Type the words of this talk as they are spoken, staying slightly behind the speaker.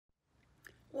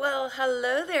Well,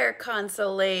 hello there,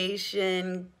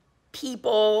 Concellation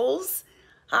peoples.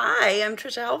 Hi, I'm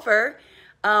Tricia Helfer.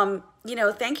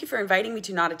 Thank you for inviting me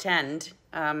to not attend.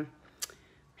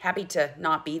 Happy to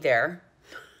not be there.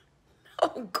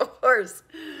 Of course.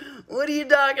 What are you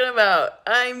talking about?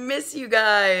 I miss you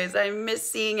guys. I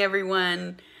miss seeing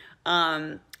everyone.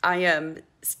 I am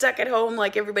stuck at home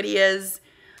like everybody is.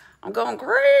 I'm going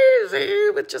crazy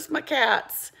with just my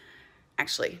cats.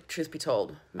 Actually, truth be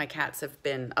told, my cats have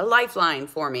been a lifeline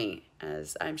for me,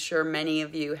 as I'm sure many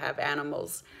of you have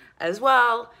animals as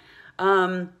well.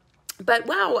 But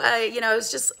wow, I was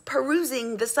just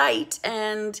perusing the site,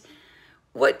 and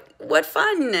what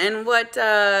fun, and what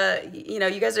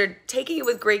you guys are taking it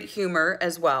with great humor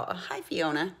as well. Hi,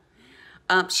 Fiona.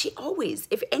 She always,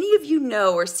 if any of you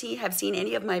know or have seen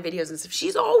any of my videos and stuff,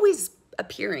 she's always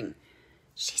appearing.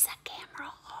 She's a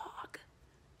camera hog.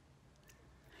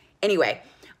 Anyway,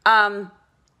 no,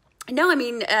 I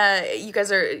mean, you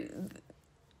guys are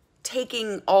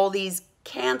taking all these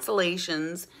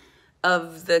cancellations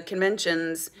of the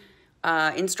conventions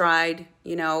in stride.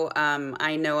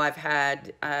 I know I've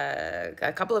had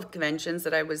a couple of conventions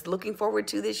that I was looking forward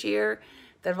to this year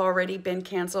that have already been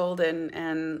canceled,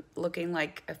 and looking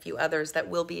like a few others that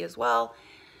will be as well.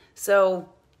 So,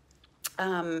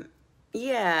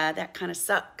 yeah, that kind of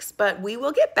sucks, but we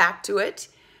will get back to it,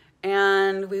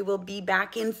 and we will be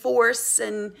back in force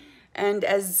and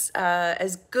as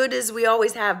good as we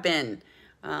always have been,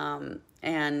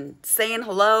 and saying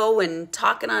hello and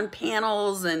talking on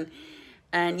panels, and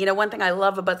one thing I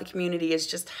love about the community is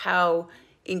just how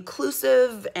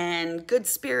inclusive and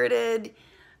good-spirited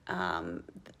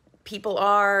people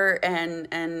are,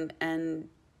 and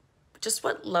just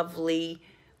what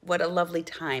a lovely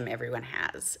time everyone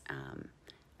has.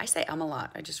 I say a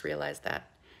lot. I just realized that.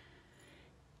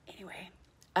 Anyway,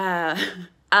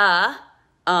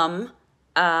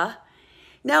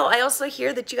 no, I also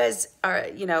hear that you guys are,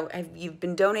 you've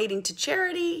been donating to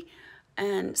charity,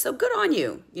 and so good on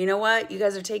you. You know what? You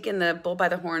guys are taking the bull by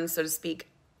the horns, so to speak.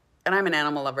 And I'm an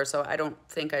animal lover, so I don't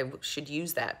think I should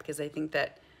use that, because I think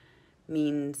that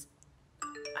means,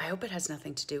 I hope it has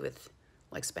nothing to do with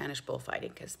like Spanish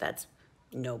bullfighting, because that's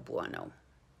no bueno.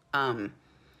 I'm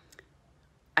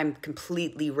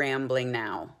completely rambling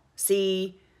now.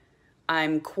 See,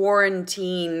 I'm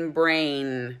quarantine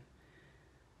brain,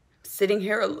 sitting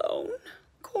here alone,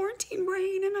 quarantine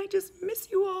brain, and I just miss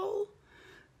you all.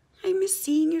 I miss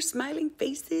seeing your smiling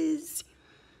faces.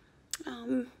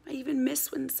 I even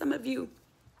miss when some of you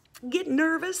get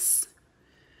nervous.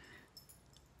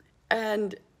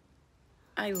 And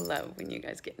I love when you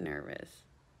guys get nervous.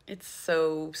 It's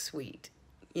so sweet,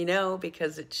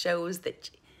 because it shows that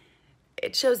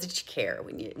you care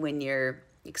when you're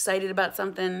excited about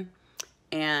something,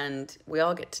 and we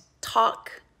all get to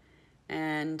talk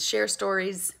and share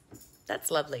stories. That's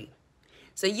lovely.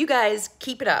 So you guys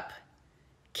keep it up.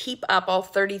 Keep up, all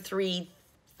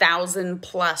 33,000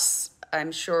 plus.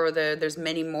 I'm sure there's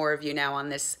many more of you now on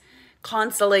this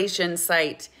Concellation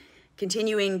site,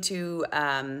 continuing to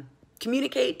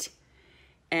communicate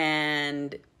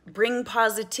and bring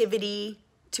positivity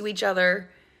to each other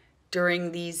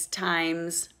during these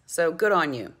times. So good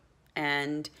on you.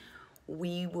 And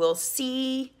we will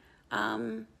see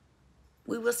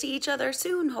each other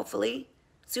soon, hopefully.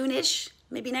 Soonish,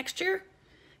 maybe next year.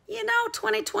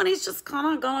 2020 is just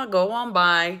kind of gonna go on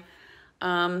by.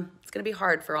 It's gonna be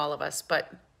hard for all of us,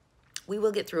 but we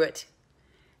will get through it.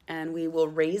 And we will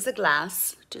raise a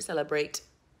glass to celebrate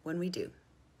when we do.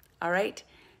 All right?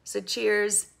 So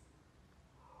cheers.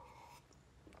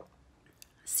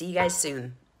 See you guys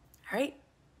soon. All right?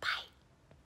 Bye.